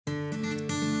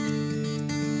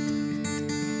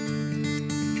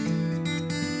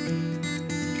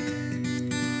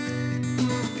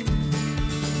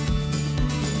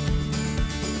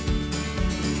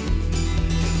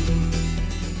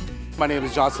My name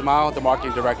is John Samao, the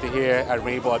marketing director here at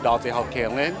Rainbow Adult Healthcare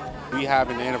in Lynn. We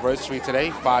have an anniversary today,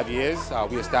 5 years.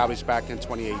 We established back in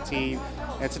 2018.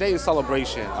 And today is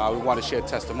celebration. We want to share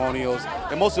testimonials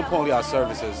and most importantly our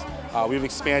services. We've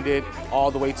expanded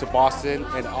all the way to Boston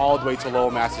and all the way to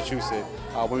Lowell, Massachusetts.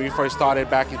 When we first started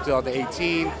back in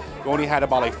 2018, we only had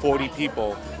about like 40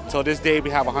 people. Till this day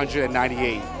we have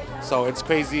 198. So it's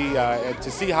crazy to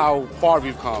see how far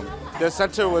we've come. The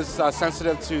center was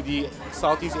sensitive to the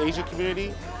Southeast Asian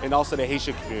community and also the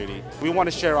Haitian community. We want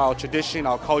to share our tradition,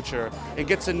 our culture, and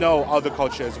get to know other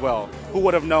culture as well. Who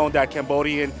would have known that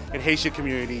Cambodian and Haitian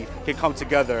community can come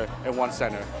together in one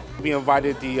center? We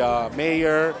invited the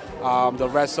mayor, the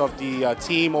rest of the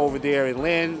team over there in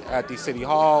Lynn at the City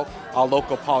Hall, our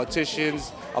local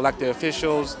politicians, elected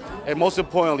officials, and most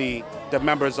importantly, the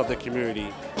members of the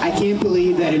community. I can't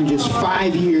believe that in just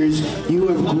 5 years you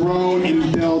have grown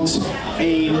and built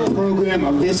a program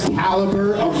of this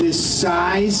caliber, of this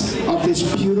size, of this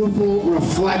beautiful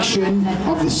reflection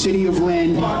of the city of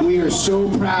Lynn. We are so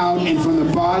proud, and from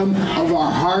the bottom of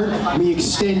our heart, we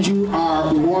extend you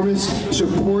our warmest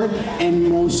support and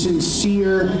most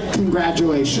sincere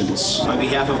congratulations. On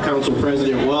behalf of Council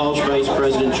President Welsh, Vice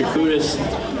President Chakutis,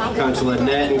 Councilor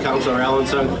Nett, and Councilor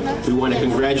Allensung, we want to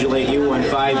congratulate you on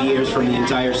 5 years from the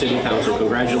entire City Council.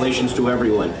 Congratulations to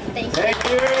everyone. Thank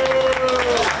you.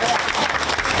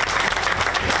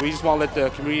 We just want to let the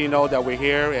community know that we're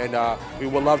here, and we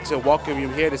would love to welcome you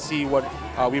here to see what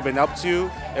we've been up to,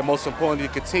 and most importantly,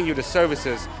 to continue the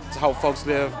services to help folks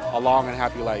live a long and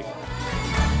happy life.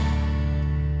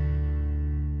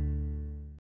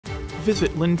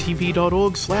 Visit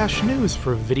lyntv.org/news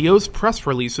for videos, press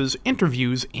releases,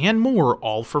 interviews, and more,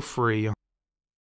 all for free.